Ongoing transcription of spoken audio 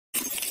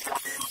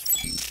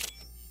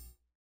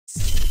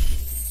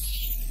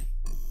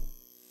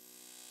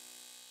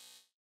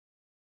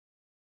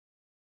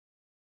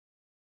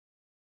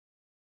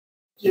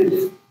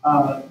did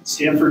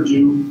Stanford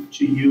do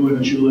to you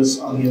and Julius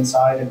on the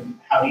inside, and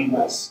how do you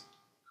guys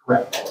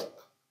correct that?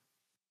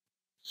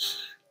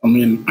 I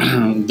mean,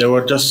 they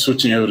were just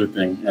switching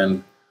everything,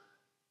 and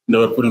they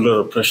were putting a lot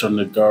of pressure on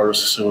the guards.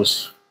 So it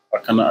was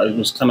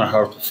kind of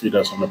hard to feed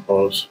us on the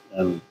post,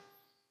 and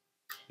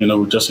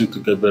we just need to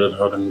get better at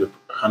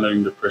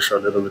handling the pressure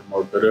a little bit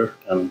more better,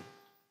 and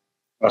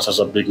us as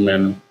a big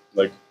man,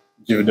 like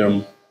give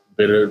them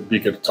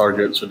bigger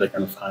targets so they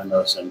can find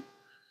us and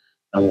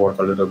work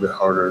a little bit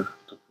harder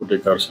to put the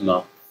guards in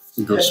a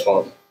good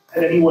spot.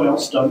 Had anyone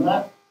else done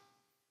that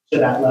to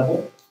that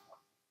level?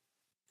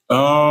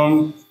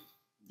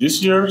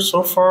 This year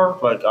so far,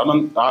 like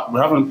we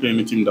haven't played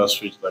any team that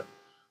switched like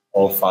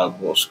all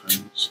 5 ball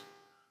screens.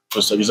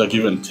 Because it's a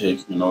give and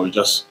take, it's not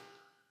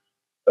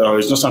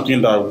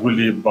something that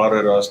really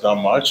bothered us that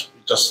much.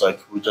 It's just like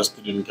we just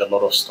didn't get a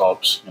lot of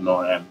stops, and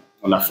I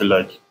feel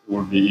like it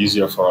would be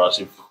easier for us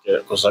if we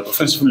get, because like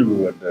offensively we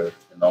were there,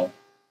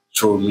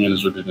 True, me and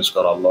Zoo didn't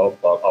score a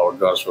lot, but our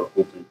guards were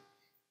hoping.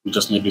 We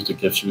just needed to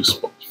get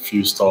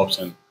few stops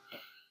and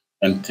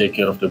take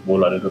care of the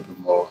ball a little bit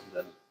more,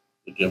 then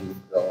the game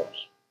would be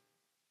ours.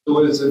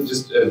 So is it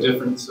just a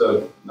difference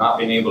of not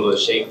being able to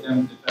shake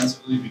them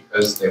defensively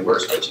because they were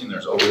switching,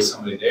 there's always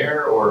somebody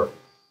there, or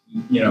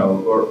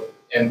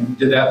and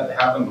did that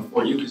happen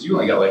before you? Because you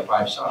only got like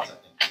 5 shots,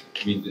 I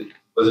think. I mean,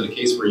 was it a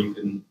case where you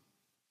couldn't,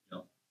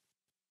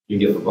 you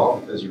get the ball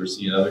because you were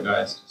seeing other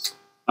guys just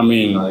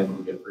not able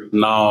to get free?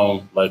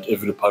 Now, like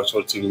every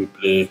Pac-12 team we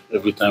play,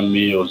 every time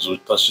me or Zoo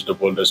touches the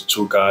ball, there's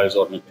 2 guys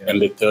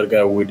and the third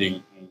guy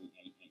waiting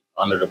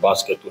under the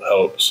basket to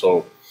help.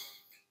 So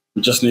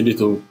we just needed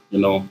to,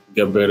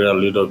 get better a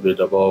little bit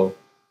about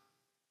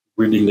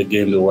reading the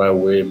game the right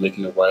way,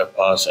 making the right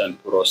pass,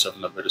 and put ourselves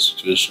in a better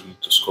situation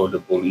to score the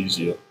ball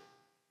easier.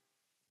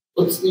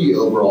 What's the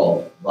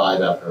overall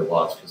vibe after a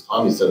loss? Because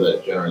Tommy said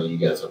that generally you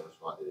guys have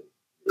responded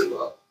really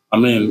well. I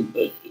mean,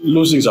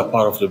 losing is a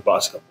part of the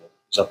basketball.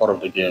 It's a part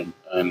of the game.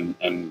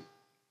 And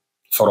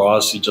for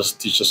us, it just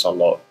teaches a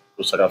lot.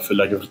 Because I feel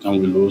like every time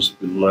we lose,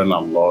 we learn a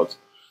lot.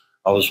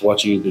 I was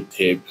watching the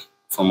tape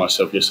for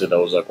myself yesterday. I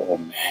was like, oh,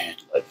 man,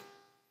 like,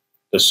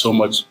 there's so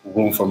much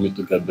room for me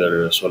to get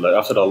better. So, like,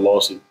 after the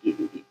loss,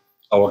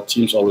 our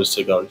teams always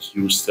take a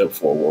huge step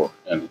forward.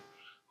 And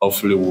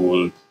hopefully we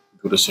will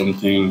do the same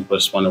thing,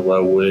 respond the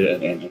right way,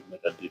 and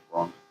make a deep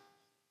run.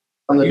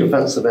 On the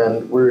defensive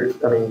end,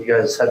 you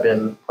guys had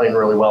been playing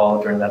really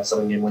well during that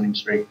 7-game winning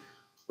streak.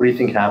 What do you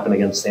think happened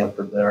against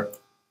Stanford there?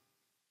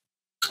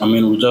 I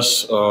mean, we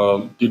just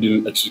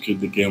didn't execute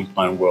the game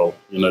plan well.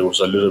 It was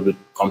a little bit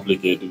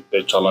complicated.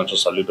 They challenged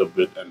us a little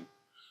bit,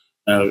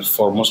 and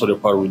for most of the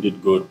part we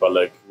did good, but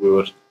like we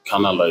were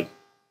kind of like,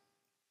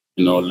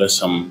 let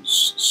some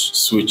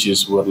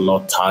switches were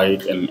not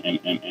tight, and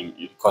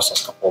it cost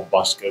us a couple of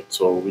baskets.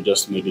 So we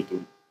just needed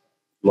to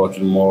lock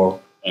in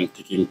more and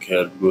taking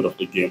care good of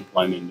the game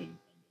planning.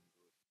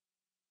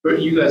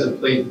 But you guys have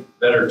played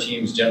better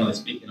teams, generally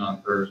speaking,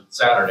 on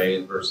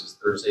Saturdays versus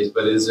Thursdays.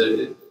 But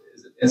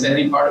is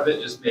any part of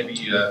it just maybe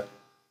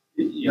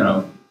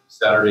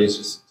Saturdays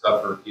just a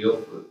tougher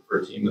field for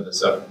a team with a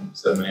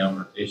 7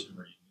 rotation?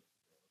 Where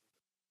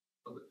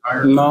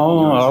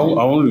No,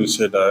 I wouldn't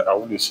say that. I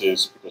wouldn't say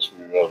it's because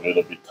we were a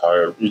little bit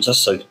tired. It's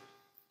just like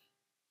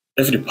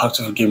every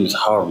Pac-12 game is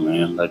hard,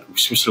 man. Like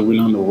especially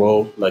winning on the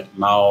road. Like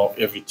now,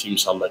 every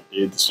team's are like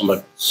there's some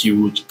like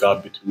huge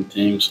gap between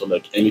teams. So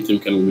like any team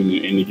can win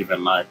in any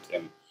given night,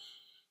 and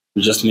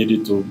we just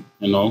needed to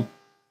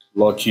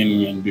lock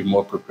in and be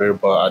more prepared.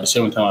 But at the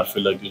same time, I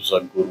feel like this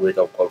was a good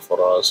wake-up call for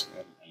us.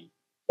 And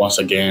once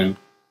again,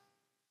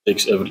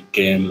 takes every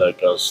game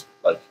like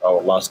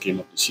our last game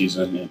of the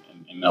season and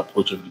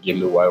approach every game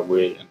the right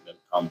way, and then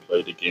come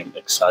play the game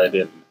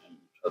excited and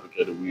try to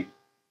get a win.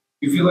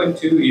 You feel like,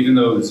 too, even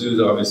though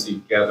Zoo's obviously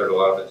gathered a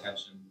lot of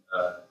attention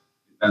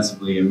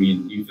defensively, I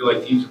mean, do you feel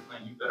like teams are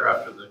playing you better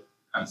after the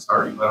kind of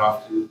start you got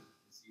off to the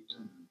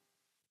season?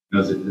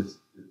 Is it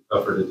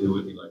tougher to do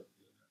what you like to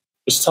do?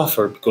 It's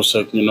tougher because,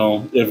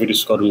 every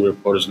scouting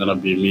report is going to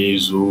be me,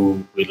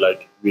 Zoo. We're going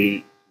to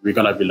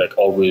be,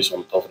 always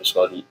on top of the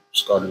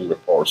scouting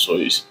report. So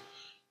it's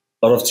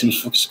a lot of teams'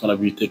 focus is going to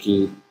be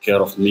taking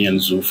care of me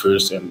and Zoo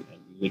first and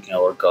making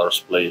our guards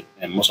play.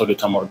 And most of the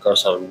time, our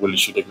guards are really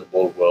shooting the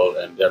ball well,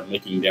 and they're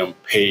making them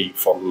pay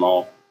for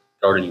not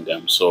guarding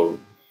them. So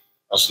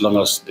as long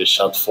as the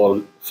shot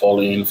fall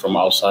in from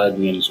outside,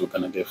 means we're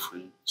going to get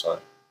free. Sorry.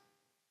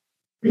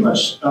 Pretty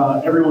much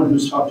everyone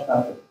who's talked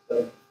about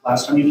the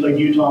last time you played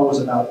Utah was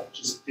about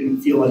just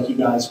didn't feel like you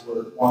guys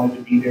wanted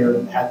to be there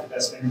and had the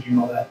best energy and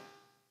all that.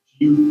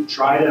 Do you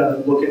try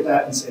to look at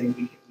that and say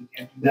we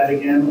can't do that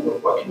again, or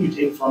what can you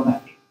take from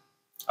that game?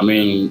 I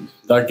mean,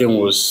 that game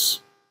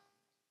was.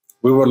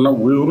 We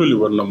really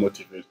were not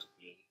motivated to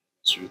play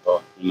against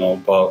Utah,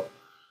 but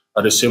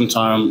at the same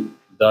time,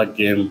 that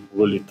game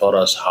really taught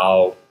us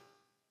how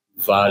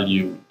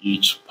value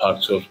each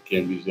Pac-12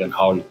 game is and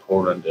how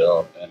important they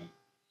are.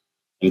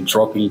 And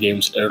dropping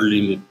games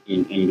early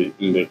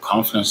in the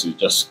conference, it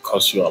just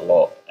costs you a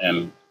lot.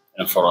 And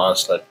for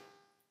us,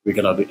 we're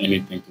gonna do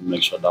anything to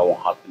make sure that won't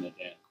happen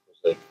again. 'Cause,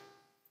 like,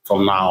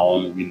 from now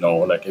on, we know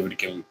like every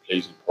game we play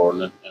is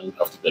important, and we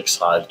have to be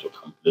excited to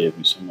come play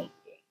every single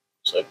day.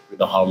 It's like we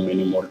don't have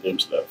many more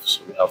games left,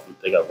 so we have to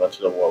take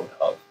advantage of what we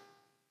have.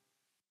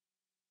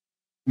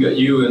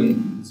 You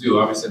and Zoo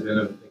obviously have been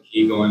a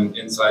key going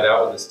inside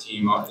out with this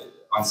team.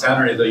 On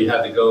Saturday, though, you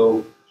had to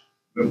go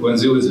when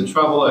Zoo was in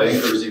trouble. I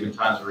think there was even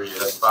times where you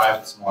had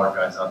 5 smaller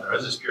guys out there. I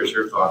was just curious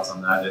your thoughts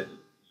on that.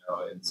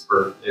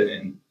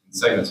 In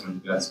segments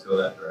when you guys go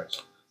that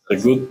direction.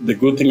 The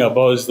good thing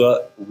about is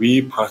that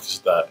we practice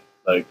that.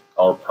 Like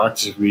our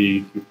practice,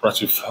 we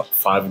practice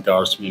 5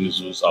 guards, me and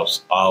Zeus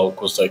out,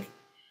 because like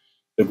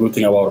the good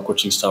thing about our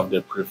coaching staff, they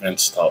prevent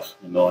stuff,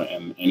 and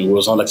it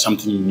was not like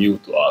something new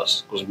to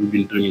us because we've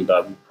been doing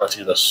that. We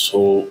practiced that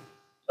so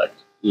like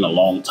in a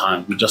long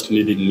time. We just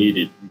didn't need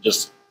it. We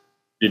just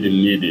didn't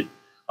need it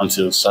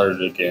until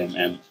Saturday game,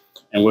 and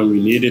when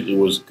we needed it, it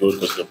was good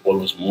because the ball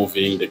was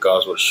moving, the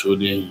guys were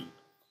shooting.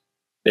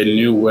 They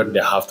knew where they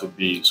have to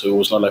be, so it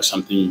was not like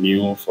something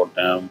new for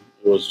them.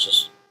 It was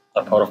just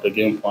a part of the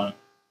game plan.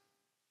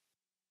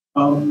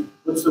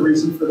 What's the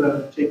reason for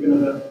the taking of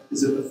the?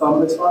 Is it the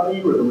thumb that's bothering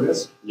you or the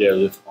wrist? Yeah,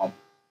 the thumb.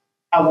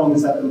 How long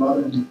has that been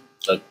bothering you?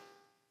 Like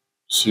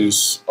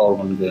since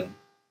Auburn game.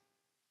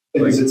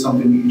 And is it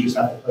something you just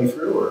have to play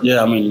through, or?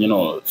 Yeah, I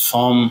mean,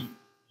 thumb,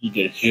 you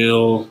get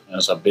healed.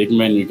 As a big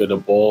man, you get the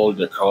ball,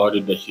 they crowd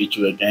it, they hit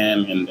you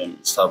again, and then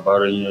it start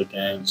bothering you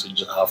again. So you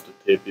just have to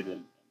tape it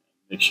and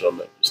make sure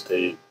like you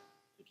stay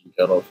taking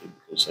care of it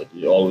because like,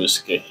 you always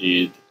get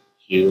hit,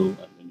 heal,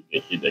 and then you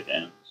get hit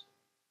again.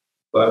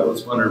 But I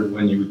was wondering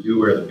when you do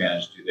wear the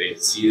bandage, do they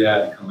see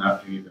that and come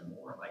after you even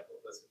more? Like,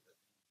 what was it?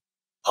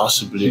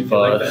 Possibly,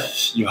 but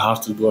like you have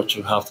to do what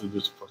you have to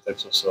do to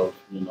protect yourself.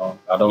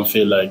 I don't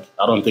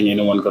think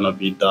anyone's gonna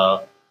be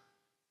that,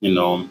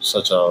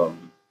 such a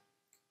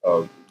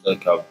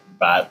like a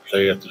bad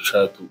player to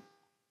try to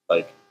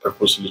like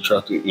purposely try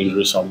to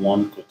injure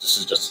someone because this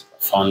is just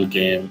a fun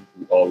game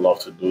we all love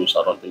to do.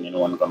 So I don't think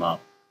anyone's gonna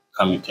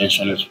come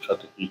intentionally to try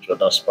to hit you at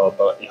that spot,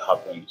 but it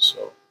happens.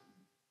 So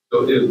a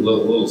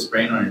little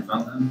sprain on your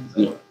thumb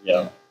then?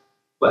 Yeah.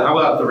 But how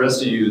about the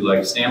rest of you,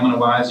 like stamina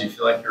wise? You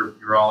feel like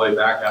you're all the way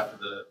back after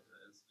the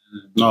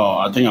incident? No,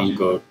 I think I'm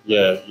good.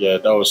 Yeah,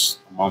 that was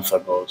a month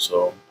ago,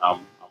 so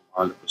I'm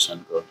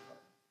 100% good.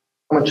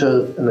 How much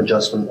of an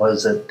adjustment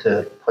was it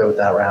to play with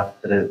that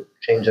wrap? Did it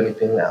change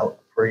anything out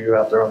for you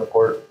out there on the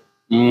court?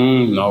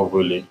 No,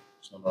 really.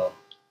 So no,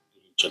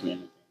 didn't change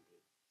anything.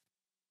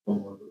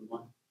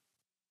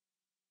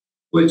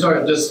 We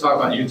just talk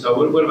about Utah.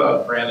 What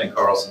about Brandon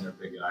Carlson, their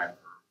big guy?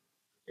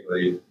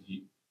 Particularly,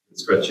 he can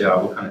stretch you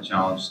out. What kind of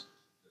challenge does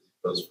he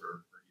pose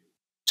for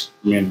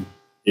you? I mean,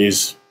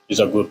 he's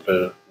a good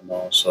player,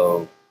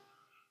 So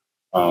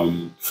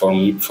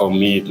for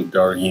me to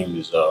guard him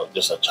is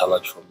just a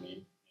challenge for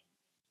me.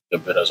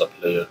 Get better as a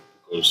player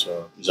because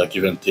it's a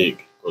give and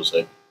take. Because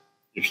like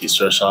if he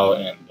stretch out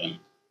and then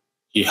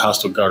he has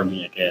to guard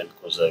me again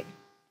because like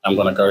I'm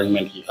gonna guard him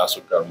and he has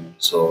to guard me.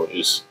 So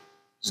it's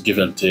give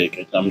and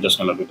take. I'm just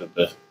gonna do the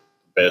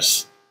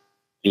best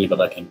thing that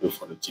I can do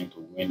for the team to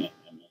win it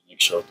and make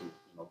sure to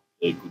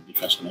play good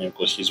defense on him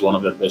because he's one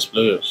of their best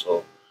players.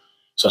 So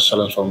it's a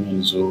challenge for me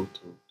and Zoo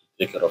to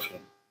take care of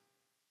him.